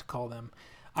you want to call them.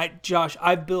 Josh,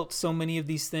 I've built so many of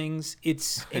these things.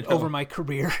 Over my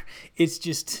career. It's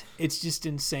just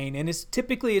insane. And it's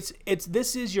typically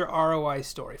this is your ROI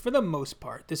story for the most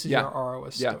part. This is your ROI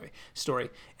story.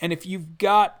 And if you've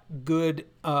got good,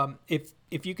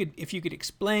 if you could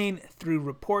explain through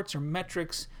reports or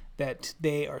metrics that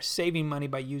they are saving money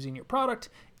by using your product,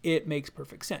 it makes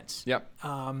perfect sense. Yep.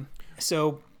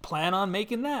 So plan on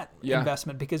making that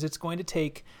investment, because it's going to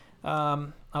take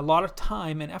a lot of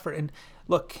time and effort. And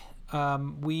look,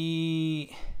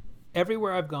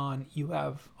 everywhere I've gone, you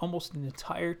have almost an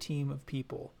entire team of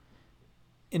people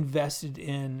invested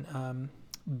in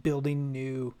building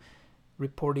new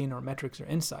reporting or metrics or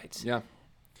insights. Yeah.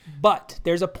 But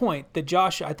there's a point that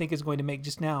Josh, I think, is going to make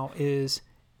just now is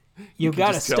you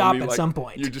got to stop at some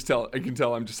point. I can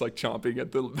tell I'm just like chomping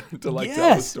at to tell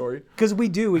the story. Because we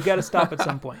got to stop at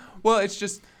some point. Well, it's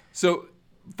just, so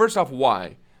first off,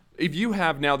 why? If you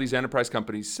have now these enterprise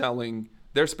companies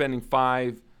they're spending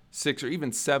 5, 6, or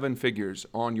even 7 figures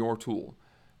on your tool.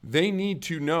 They need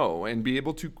to know and be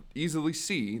able to easily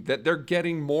see that they're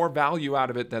getting more value out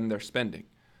of it than they're spending,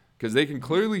 because they can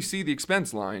clearly see the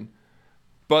expense line,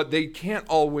 but they can't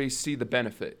always see the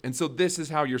benefit. And so this is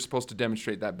how you're supposed to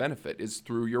demonstrate that benefit, is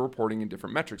through your reporting and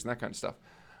different metrics and that kind of stuff.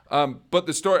 But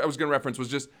the story I was going to reference was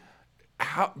just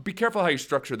be careful how you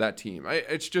structure that team.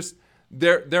 It's just,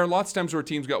 there are lots of times where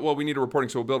teams go, well, we need a reporting,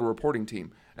 so we'll build a reporting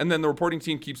team. And then the reporting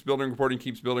team keeps building reporting,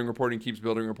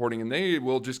 and they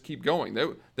will just keep going.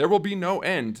 There will be no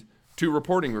end to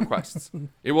reporting requests.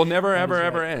 It will never,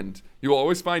 ever end. You will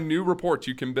always find new reports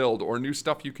you can build, or new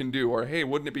stuff you can do, or, hey,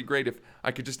 wouldn't it be great if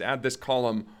I could just add this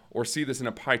column or see this in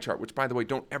a pie chart, which, by the way,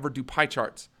 don't ever do pie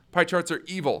charts. Pie charts are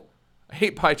evil. I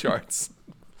hate pie charts.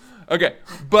 Okay,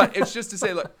 but it's just to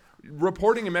say, look,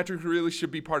 reporting and metrics really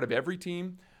should be part of every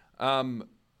team.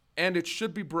 And it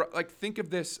should be think of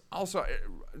this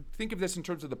in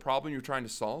terms of the problem you're trying to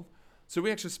solve. So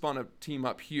we actually spun a team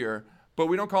up here, but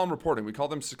we don't call them reporting. We call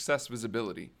them success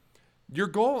visibility. Your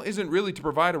goal isn't really to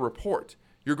provide a report.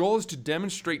 Your goal is to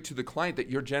demonstrate to the client that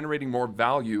you're generating more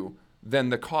value than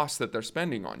the cost that they're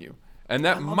spending on you. And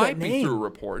that might be through a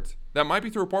report.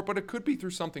 But it could be through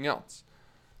something else.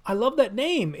 I love that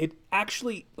name. It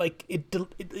actually, it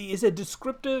is a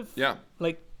descriptive,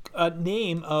 a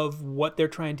name of what they're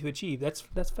trying to achieve. That's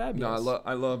fabulous. No,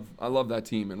 I love that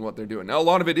team and what they're doing. Now, a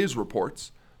lot of it is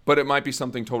reports, but it might be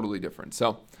something totally different.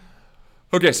 So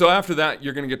after that,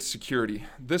 you're going to get to security.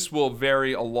 This will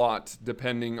vary a lot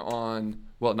depending on,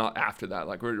 well, not after that.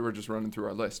 Like, we're just running through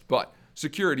our list. But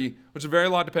security, which will vary a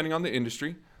lot depending on the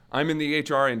industry. I'm in the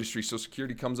HR industry, so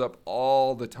security comes up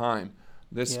all the time.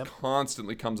 This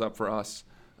constantly comes up for us.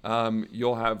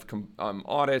 You'll have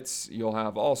audits. You'll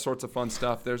have all sorts of fun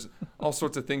stuff. There's all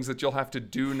sorts of things that you'll have to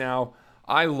do now.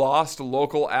 I lost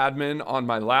local admin on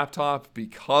my laptop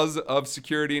because of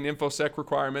security and InfoSec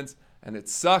requirements, and it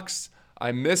sucks.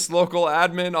 I miss local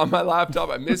admin on my laptop.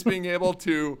 I miss being able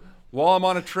to, while I'm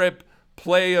on a trip,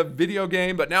 play a video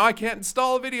game, but now I can't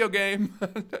install a video game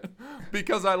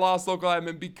because I lost local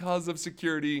admin because of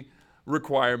security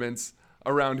requirements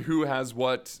around who has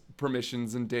what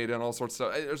permissions and data and all sorts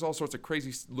of stuff. There's all sorts of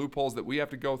crazy loopholes that we have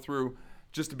to go through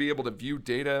just to be able to view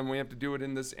data, and we have to do it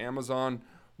in this Amazon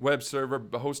web server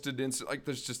hosted in, like,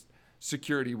 there's just,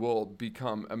 security will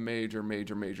become a major,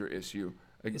 major, major issue.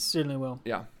 It certainly will.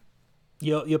 Yeah.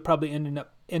 You'll probably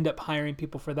end up hiring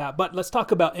people for that. But let's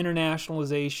talk about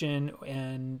internationalization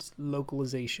and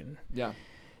localization. Yeah.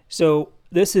 So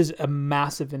this is a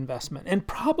massive investment, and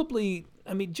probably,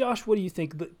 I mean, Josh, what do you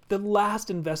think? The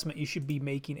last investment you should be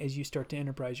making as you start to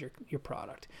enterprise your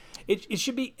product, it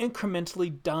should be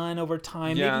incrementally done over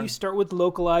time. Yeah. Maybe you start with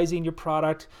localizing your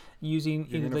product using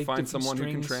You're going to like find different someone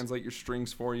strings. who can translate your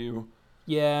strings for you.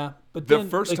 Yeah, but The then,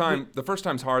 first like,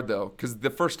 time's hard though, because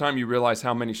the first time you realize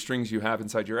how many strings you have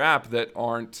inside your app that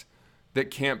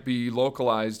can't be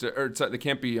localized, or they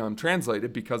can't be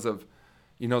translated because of,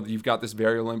 you've got this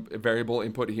variable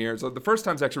input here. So the first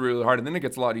time's actually really hard, and then it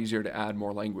gets a lot easier to add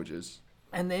more languages.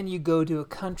 And then you go to a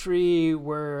country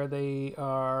where they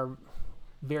are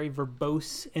very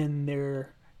verbose in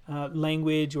their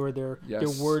language or their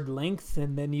word length,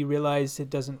 and then you realize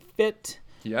it doesn't fit.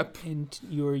 Yep. In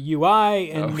your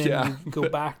UI, and then yeah. you go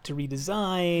back to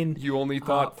redesign. You only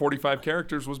thought 45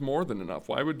 characters was more than enough.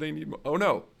 Why would they need more? Oh,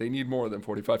 no. They need more than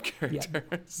 45 characters.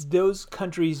 Yeah. Those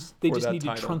countries, they For just that need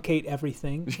title. to truncate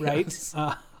everything, right? Yes.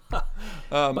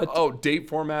 But date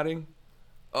formatting.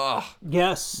 Ugh.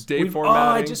 yes. Date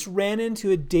formatting. I just ran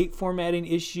into a date formatting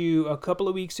issue a couple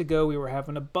of weeks ago. We were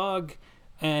having a bug,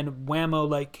 and whammo,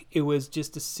 like, it was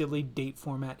just a silly date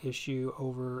format issue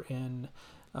over in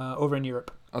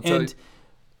Europe. I'll tell you.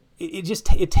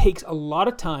 It takes a lot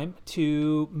of time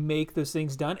to make those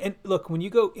things done. And look, when you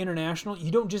go international,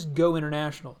 you don't just go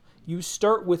international. You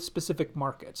start with specific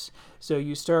markets. So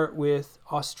you start with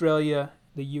Australia,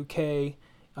 the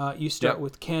UK, you start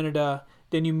with Canada,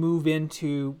 then you move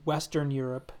into Western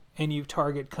Europe, and you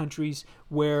target countries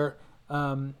where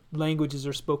languages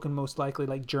are spoken most likely,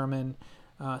 like German,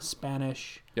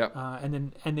 Spanish, Yep.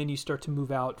 and then you start to move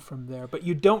out from there. But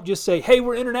you don't just say, "Hey,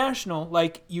 we're international."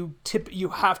 Like, you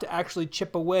have to actually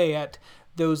chip away at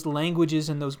those languages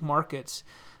and those markets.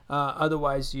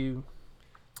 Otherwise,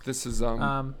 This is you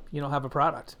don't have a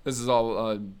product. This is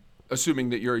all assuming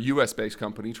that you're a U.S.-based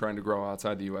company trying to grow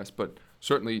outside the U.S., but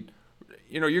certainly,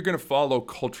 you're going to follow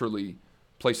culturally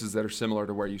places that are similar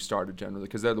to where you started generally,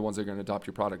 because they're the ones that are going to adopt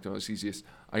your product the most easiest.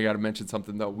 I got to mention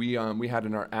something though. We had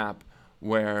in our app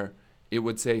where it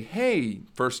would say, "Hey,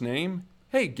 first name,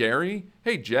 hey Gary,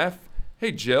 hey Jeff,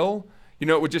 hey Jill."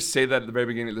 It would just say that at the very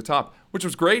beginning at the top, which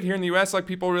was great here in the U.S. Like,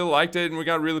 people really liked it, and we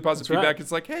got really positive That's feedback. right.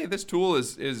 It's like, hey, this tool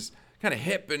is kind of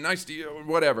hip and nice to you,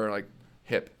 whatever. Like,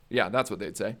 hip, yeah, that's what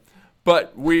they'd say.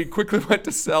 But we quickly went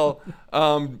to sell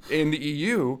in the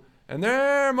EU, and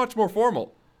they're much more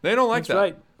formal. They don't like That's that.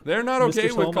 right. They're not Mr. okay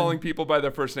with Solomon. calling people by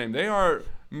their first name. They are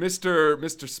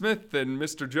Mr. Smith and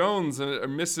Mr. Jones and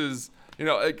Mrs.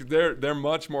 Like, they're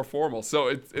much more formal. So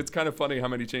it's kind of funny how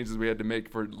many changes we had to make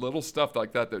for little stuff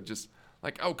like that. That just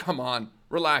like, oh, come on,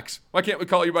 relax. Why can't we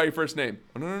call you by your first name?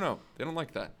 Oh, no. They don't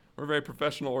like that. We're a very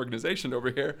professional organization over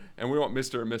here, and we want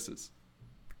Mr. or Mrs.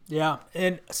 Yeah,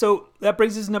 and so that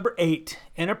brings us to number 8,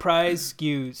 enterprise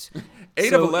SKUs.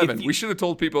 8 So of 11. if you- We should have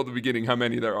told people at the beginning how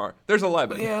many there are. There's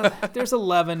 11. Yeah, there's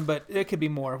 11, but it could be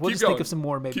more. We'll Keep just think going. of some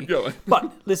more maybe. Keep going.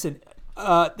 But listen,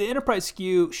 the enterprise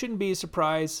SKU shouldn't be a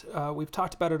surprise. We've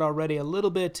talked about it already a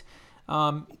little bit.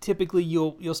 Typically,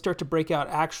 you'll start to break out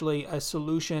actually a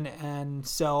solution and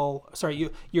sell. Sorry,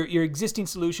 your existing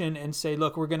solution and say,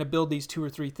 look, we're going to build these 2 or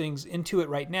 3 things into it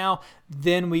right now.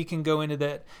 Then we can go into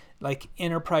that like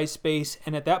enterprise space,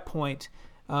 and at that point,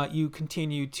 you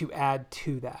continue to add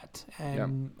to that,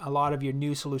 and a lot of your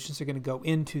new solutions are going to go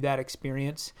into that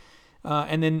experience,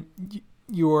 and then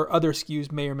your other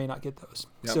SKUs may or may not get those.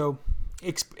 Yep. So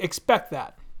expect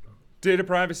that. Data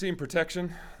privacy and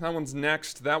protection. That one's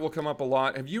next. That will come up a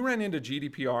lot. Have you ran into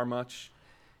GDPR much?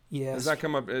 Yes. Does that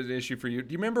come up as an issue for you?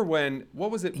 Do you remember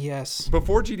what was it? Yes.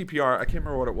 Before GDPR, I can't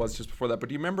remember what it was just before that, but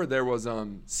do you remember there was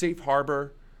Safe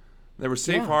Harbor? There was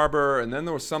Safe Harbor, and then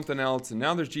there was something else, and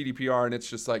now there's GDPR, and it's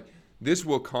just like, this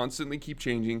will constantly keep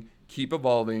changing, keep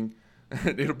evolving.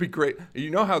 It'll be great.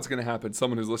 You know how it's going to happen,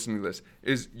 someone who's listening to this,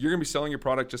 is you're going to be selling your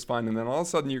product just fine, and then all of a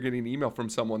sudden you're getting an email from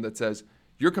someone that says,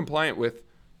 you're compliant with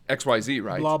XYZ,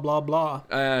 right? Blah, blah, blah.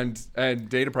 And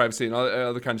data privacy and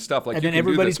other kind of stuff. Like, And you then can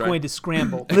do everybody's this, right? going to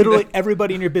scramble. Literally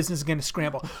everybody in your business is going to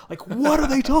scramble. Like, what are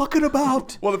they talking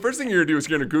about? Well, the first thing you're going to do is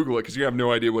you're going to Google it because you have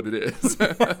no idea what it is.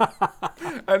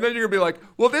 And then you're going to be like,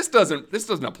 well, this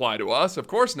doesn't apply to us. Of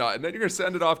course not. And then you're going to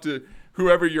send it off to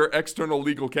whoever your external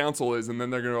legal counsel is, and then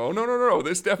they're going to go, oh, no,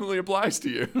 this definitely applies to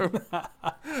you.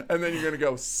 And then you're going to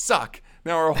go, suck.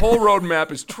 Now our whole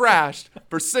roadmap is trashed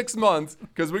for 6 months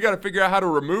because we got to figure out how to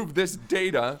remove this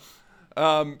data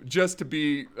just to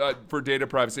be for data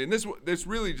privacy. And this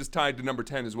really just tied to number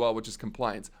 10 as well, which is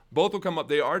compliance. Both will come up.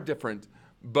 They are different,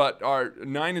 but are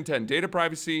 9 and 10, data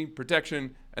privacy,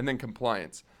 protection, and then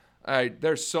compliance.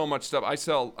 There's so much stuff.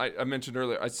 I mentioned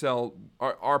earlier,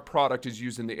 our product is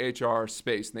used in the HR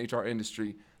space, in the HR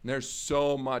industry. And there's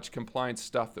so much compliance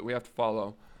stuff that we have to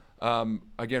follow.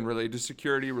 Again, related to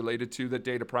security, related to the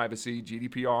data privacy,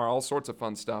 GDPR, all sorts of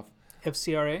fun stuff.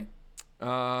 FCRA?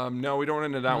 No, we don't run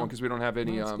into that one because we don't have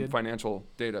any financial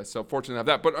data. So fortunately have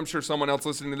that. But I'm sure someone else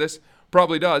listening to this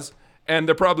probably does. And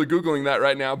they're probably Googling that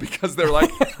right now because they're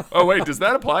like, oh, wait, does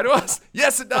that apply to us?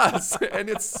 Yes, it does. And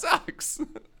it sucks.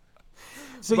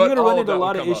 So you're going to run into a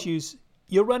lot of issues.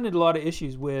 You'll run into a lot of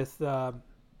issues with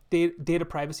data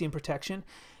privacy and protection.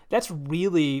 That's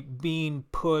really being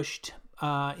pushed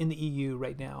in the EU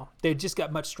right now. They've just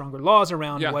got much stronger laws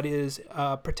around what is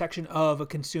protection of a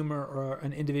consumer or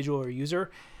an individual or user.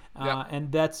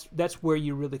 And that's where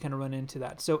you really kind of run into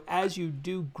that. So as you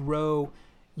do grow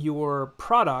your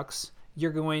products,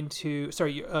 you're going to,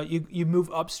 you move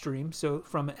upstream. So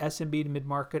from SMB to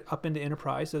mid-market up into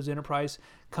enterprise. Those enterprise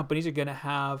companies are going to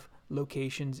have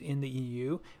locations in the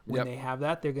EU. When they have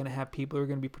that, they're going to have people who are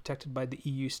going to be protected by the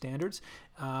EU standards.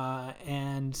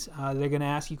 And they're going to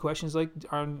ask you questions like,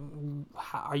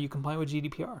 are you compliant with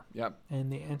GDPR? Yep.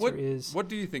 And the answer is, what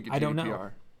do you think of GDPR? I don't know.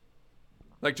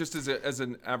 Like just as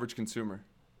an average consumer?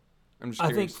 I'm just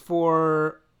curious. I think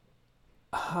for,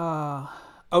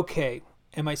 okay.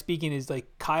 Am I speaking as like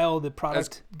Kyle, the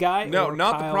product guy? No,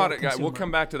 not Kyle, the product consumer? guy. We'll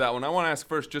come back to that one. I want to ask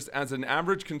first, just as an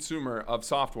average consumer of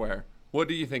software, what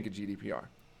do you think of GDPR?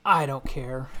 I don't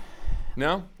care.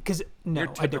 No? Because no, you're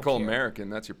typical I don't care. American.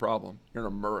 That's your problem. You're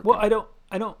an American. Well,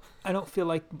 I don't feel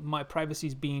like my privacy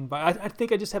is being. I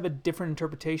think I just have a different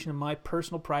interpretation of my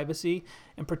personal privacy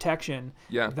and protection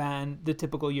than the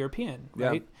typical European,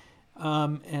 right?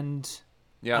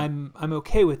 Yeah. I'm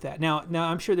okay with that. Now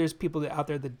I'm sure there's people out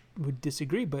there that would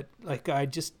disagree, but like I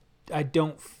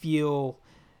don't feel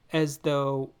as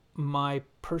though my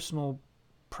personal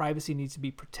privacy needs to be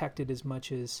protected as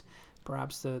much as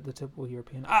perhaps the typical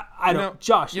European. I don't.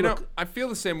 Josh, look, I feel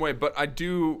the same way, but I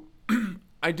do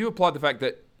applaud the fact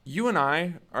that you and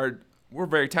I we're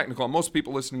very technical, and most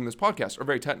people listening to this podcast are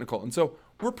very technical, and so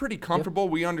we're pretty comfortable.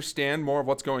 We understand more of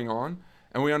what's going on,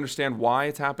 and we understand why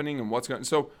it's happening and what's going.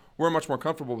 So we're much more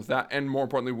comfortable with that, and more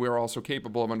importantly, we're also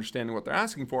capable of understanding what they're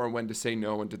asking for and when to say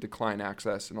no and to decline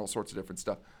access and all sorts of different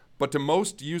stuff. But to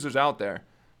most users out there,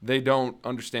 they don't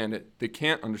understand it. They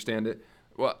can't understand it.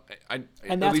 Well, and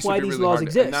that's why these laws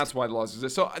exist. And that's why the laws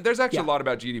exist. So there's actually a lot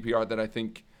about GDPR that I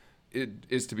think it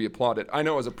is to be applauded. I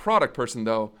know as a product person,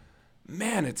 though,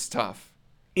 man, it's tough.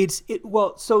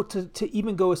 So to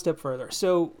even go a step further,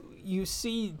 so you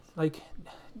see, like,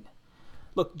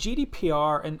 look,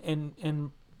 GDPR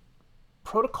and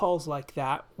protocols like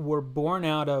that were born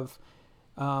out of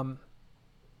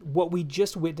what we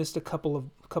just witnessed a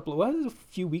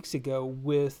few weeks ago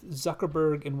with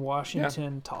Zuckerberg in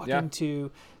Washington talking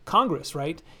to Congress,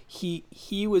 right?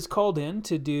 He was called in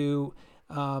to do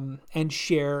and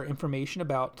share information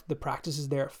about the practices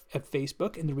there at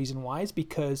Facebook, and the reason why is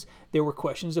because there were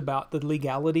questions about the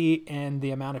legality and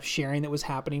the amount of sharing that was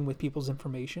happening with people's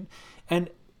information, and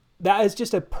that is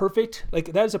just a perfect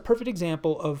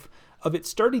example of it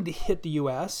starting to hit the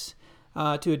U.S.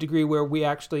 To a degree where we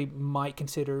actually might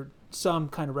consider some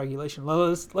kind of regulation.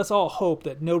 Let's all hope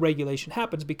that no regulation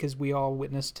happens, because we all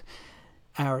witnessed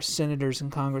our senators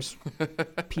and Congress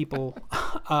people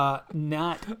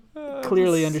not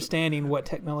clearly understanding what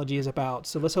technology is about.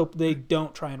 So let's hope they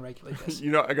don't try and regulate this.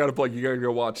 I got to plug. You got to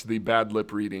go watch the bad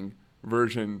lip reading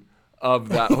version of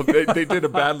that. They did a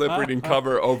bad lip reading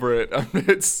cover over it.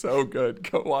 It's so good.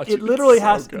 Go watch it. It literally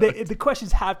has. The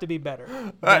questions have to be better.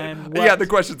 The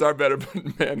questions are better,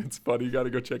 but man, it's funny. You got to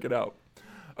go check it out.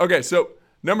 Okay, so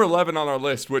number 11 on our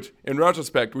list, which in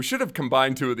retrospect we should have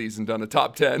combined two of these and done a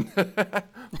top 10.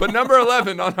 But number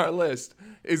 11 on our list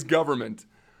is government.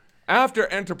 After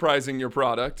enterprising your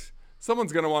product,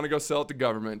 someone's going to want to go sell it to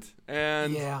government,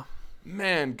 and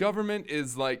man, government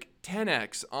is like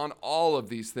 10x on all of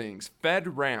these things.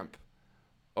 FedRAMP.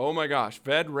 Oh my gosh,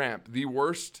 FedRAMP, the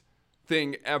worst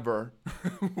thing ever,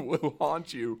 will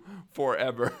haunt you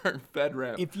forever.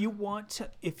 FedRAMP. If you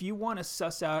want to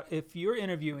suss out, if you're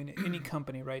interviewing any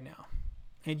company right now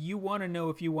and you want to know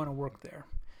if you want to work there,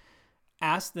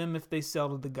 ask them if they sell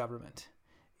to the government.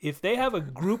 If they have a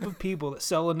group of people that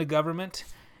sell into government,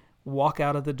 walk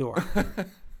out of the door.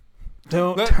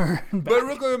 Don't turn back. But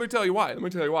real quick, let me tell you why.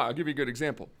 I'll give you a good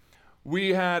example. We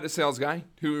had a sales guy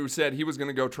who said he was going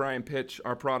to go try and pitch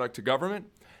our product to government.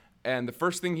 And the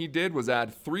first thing he did was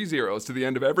add 3 zeros to the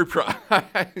end of every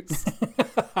price.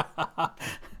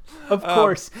 Of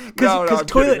course, because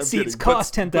toilet seats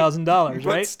cost $10,000,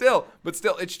 right? But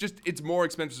still, it's more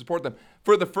expensive to support them.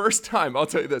 For the first time, I'll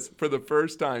tell you this,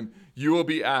 you will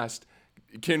be asked,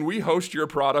 can we host your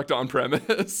product on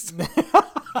premise?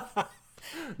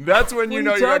 That's when you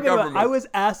know you're at government. I was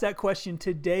asked that question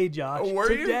today, Josh. Oh,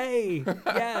 were you? Today,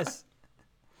 yes.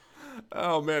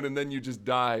 Oh, man, and then you just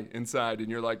die inside, and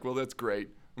you're like, well, that's great.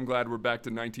 I'm glad we're back to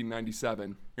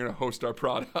 1997. You're going to host our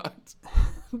product.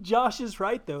 Josh is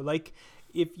right, though. Like,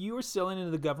 if you are selling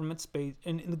into the government space,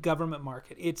 in the government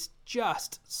market, it's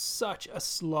just such a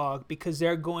slog because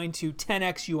they're going to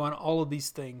 10x you on all of these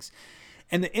things.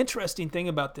 And the interesting thing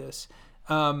about this,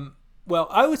 well,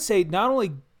 I would say not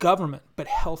only government, but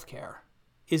healthcare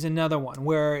is another one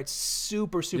where it's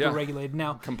super regulated.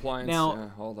 Now, compliance,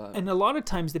 all that. And a lot of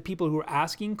times the people who are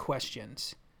asking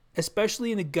questions,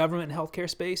 especially in the government and healthcare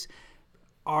space,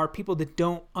 are people that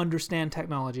don't understand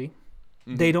technology.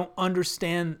 Mm-hmm. They don't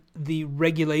understand the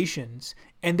regulations,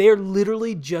 and they're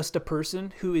literally just a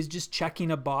person who is just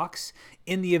checking a box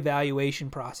in the evaluation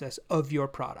process of your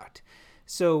product.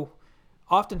 So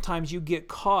oftentimes you get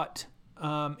caught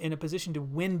in a position to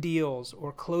win deals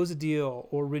or close a deal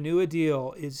or renew a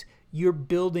deal is you're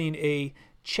building a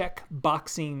check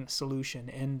boxing solution,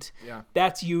 and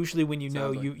that's usually when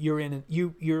you're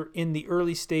in the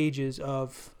early stages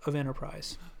of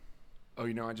enterprise. Oh,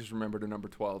 I just remembered a number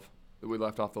 12 that we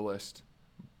left off the list.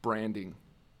 Branding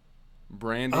the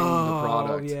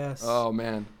product. Yes. Oh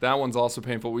man, that one's also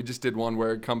painful. We just did one where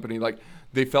a company, like,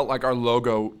 they felt like our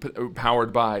logo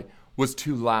powered by was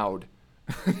too loud.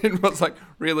 It was like,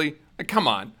 really? Come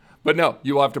on. But no,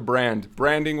 you will have to brand.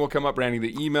 Branding will come up, branding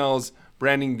the emails,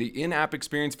 branding the in-app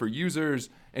experience for users,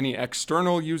 any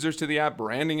external users to the app,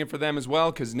 branding it for them as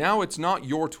well, because now it's not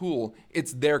your tool,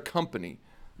 it's their company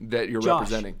that you're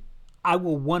representing. I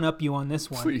will one-up you on this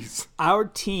one. Please. Our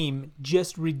team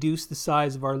just reduced the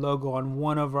size of our logo on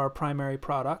one of our primary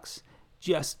products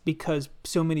just because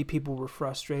so many people were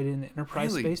frustrated in the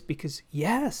enterprise space because,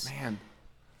 yes. Man.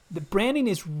 The branding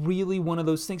is really one of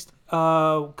those things. 7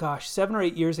 or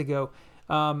 8 years ago,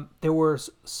 there was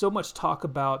so much talk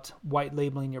about white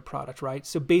labeling your product, right?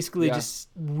 So basically just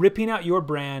ripping out your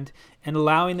brand and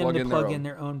allowing them to plug in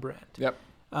their own brand. Yep.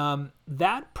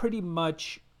 That pretty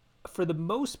much, for the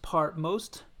most part,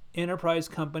 most enterprise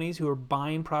companies who are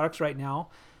buying products right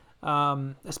now,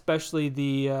 especially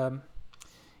the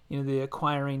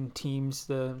acquiring teams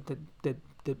that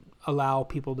allow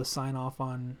people to sign off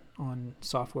on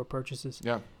software purchases.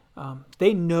 Yeah.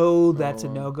 They know that's a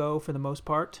no-go for the most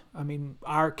part. I mean,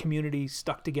 our community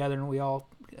stuck together and we all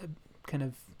kind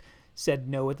of said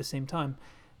no at the same time.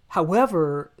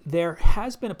 However, there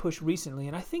has been a push recently,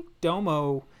 and I think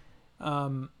Domo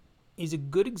is a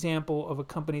good example of a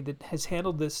company that has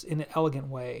handled this in an elegant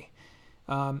way.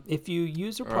 If you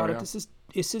use a product,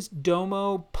 this is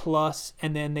Domo Plus,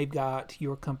 and then they've got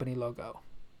your company logo.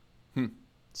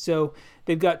 So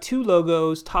they've got 2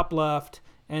 logos, top left,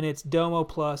 and it's Domo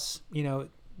Plus,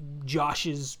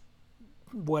 Josh's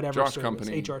whatever service,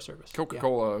 company, HR service.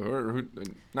 Coca-Cola, or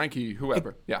Nike,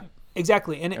 whoever.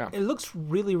 Exactly. And it looks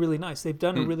really, really nice. They've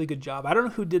done a really good job. I don't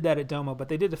know who did that at Domo, but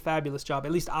they did a fabulous job.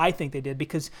 At least I think they did,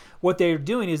 because what they're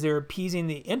doing is they're appeasing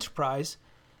the enterprise,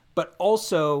 but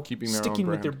also sticking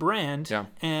with their brand. Yeah.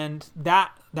 And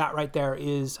that right there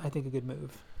is, I think, a good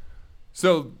move.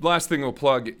 So last thing we'll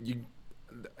plug,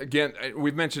 again,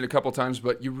 we've mentioned a couple times,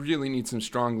 but you really need some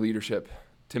strong leadership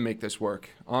to make this work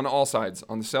on all sides,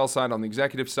 on the sales side, on the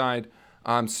executive side,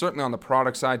 certainly on the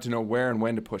product side, to know where and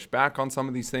when to push back on some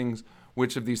of these things,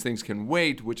 which of these things can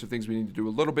wait, which of things we need to do a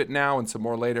little bit now and some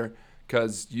more later,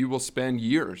 because you will spend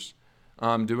years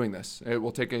doing this. It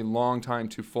will take a long time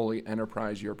to fully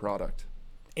enterprise your product.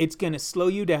 It's going to slow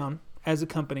you down as a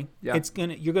company. Yeah.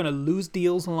 You're going to lose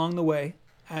deals along the way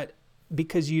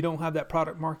because you don't have that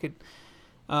product market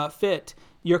fit.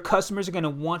 Your customers are going to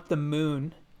want the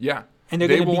moon. Yeah. And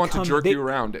they will want to jerk you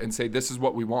around and say, this is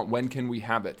what we want. When can we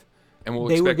have it? And we'll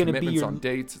expect commitments on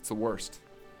dates. It's the worst.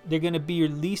 They're going to be your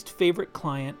least favorite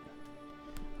client.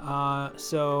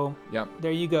 So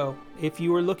there you go. If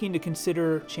you are looking to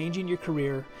consider changing your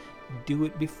career, do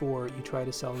it before you try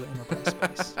to sell the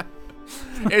enterprise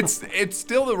space. It's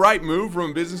still the right move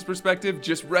from a business perspective.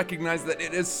 Just recognize that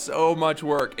it is so much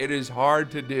work. It is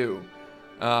hard to do.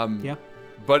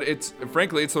 But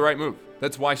frankly, it's the right move.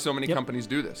 That's why so many companies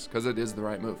do this, because it is the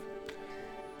right move.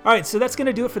 All right, so that's going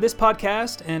to do it for this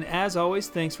podcast. And as always,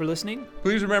 thanks for listening.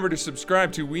 Please remember to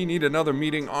subscribe to We Need Another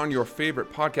Meeting on your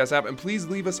favorite podcast app. And please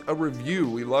leave us a review.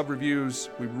 We love reviews.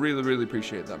 We really, really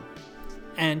appreciate them.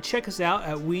 And check us out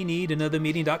at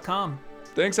weneedanothermeeting.com.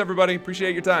 Thanks, everybody.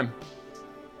 Appreciate your time.